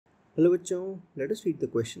Hello बच्चों, let us read the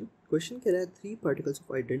question. Question कह रहा है 3 particles of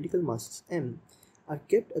identical masses m are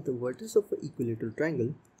kept at the vertex of an equilateral triangle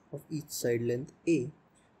of each side length a.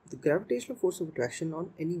 The gravitational force of attraction on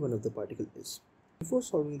any one of the particle is. Before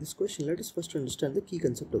solving this question, let us first understand the key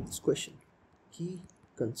concept of this question. Key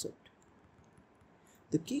concept.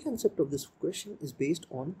 The key concept of this question is based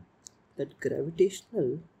on that gravitational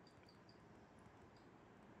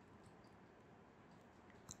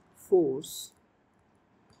force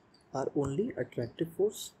are only attractive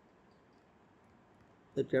force.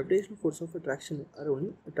 The gravitational force of attraction are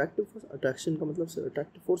only attractive force. Attraction का मतलब सिर्फ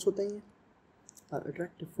attractive force होता ही है. Are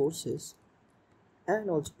attractive forces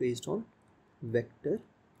and also based on vector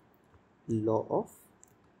law of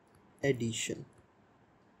addition.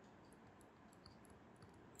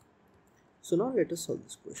 So now let us solve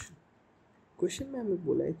this question. Question में हमें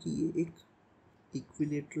बोला है कि ये एक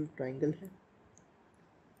equilateral triangle है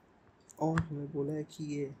और हमें बोला है कि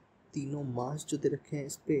ये तीनों मास जो दे रखे हैं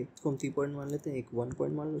इस पे, इसको हम 3 पॉइंट मान लेते हैं, एक 1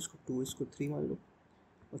 पॉइंट मान लो, इसको 2, इसको 3 मान लो,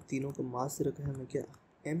 और तीनों का मास दे रखा है हमें क्या,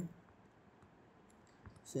 m,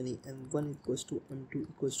 यानी m1 equals to m2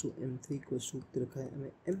 equals to m3 equals to दे रखा है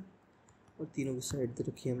हमें m, और तीनों की साइड दे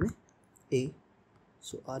रखी है हमें a.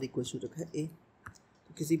 So r equals to रखा है a.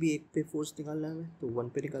 तो किसी भी एक पे फोर्स निकालना है हमें, तो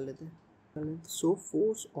 1 पे निकाल लेते हैं. So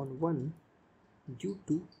force on 1 due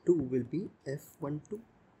to 2 will be F12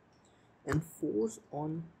 and force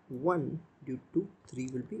on 1 due to 3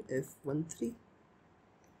 will be F13,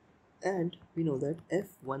 and we know that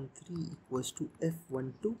F13 equals to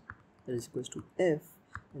F12, that is equals to F,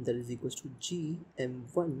 and that is equals to G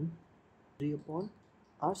m1 3 upon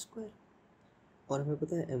r square. और हमें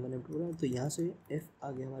पता है m1 m2 है, तो यहाँ से F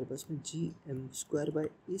आ गया हमारे पास में G m square by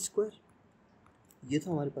a square. ये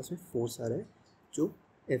तो हमारे पास में फोर्स आ रहा है जो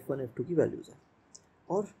F1 F2 की वैल्यूज है,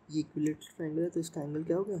 और ये इक्विलेटरल ट्रायंगल है तो इसका एंगल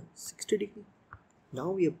क्या हो गया, 60 degree.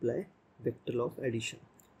 Now we apply vector law of addition,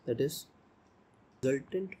 that is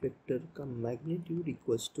resultant vector का magnitude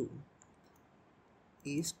equals to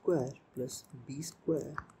a square plus b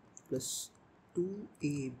square plus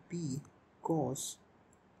 2ab cos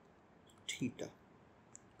theta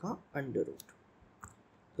का अंडर रूट.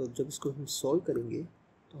 तो जब इसको हम सॉल्व करेंगे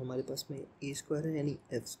तो हमारे पास में a स्क्वायर है यानी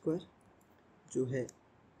f स्क्वायर जो है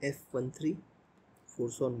F13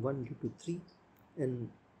 force on 1 due to 3, and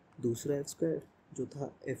दूसरा एफ स्क्वायर जो था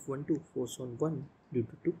F12 force on 1 due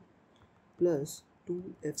to 2 plus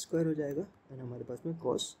 2f square हो जाएगा, एंड हमारे पास में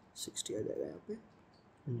cos 60 आ जाएगा यहाँ पे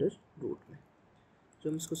अंडर रूट में. जब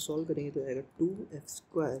हम इसको सॉल्व करेंगे तो आएगा 2f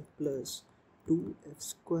square plus 2f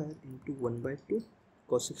square into 1/2.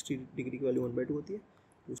 cos 60 degree की वैल्यू 1/2 होती है,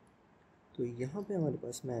 तो यहाँ पे हमारे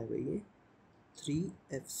पास में आएगा ये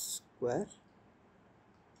 3f स्क्वायर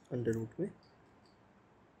अंडर रूट में.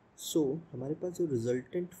 सो हमारे पास जो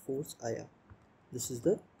रिजल्टेंट फोर्स आया, this is the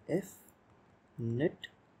F net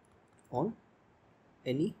on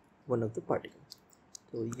any one of the particle.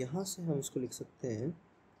 तो यहाँ से हम इसको लिख सकते हैं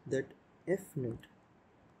that F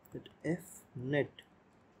net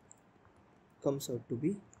comes out to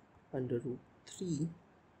be under root 3.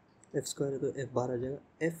 F square है तो एफ बाहर आ जाएगा,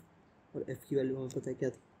 एफ और एफ की वैल्यू हमें पता है क्या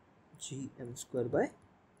थी, G M square by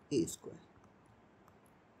A square.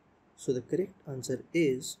 So the correct answer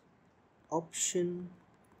is option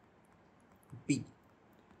B,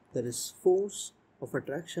 that is force of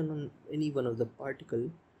attraction on any one of the particle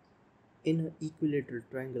in an equilateral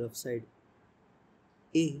triangle of side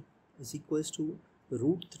A is equals to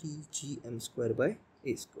 √3 gm square by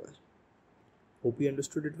a square. Hope you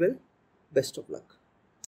understood it well. Best of luck.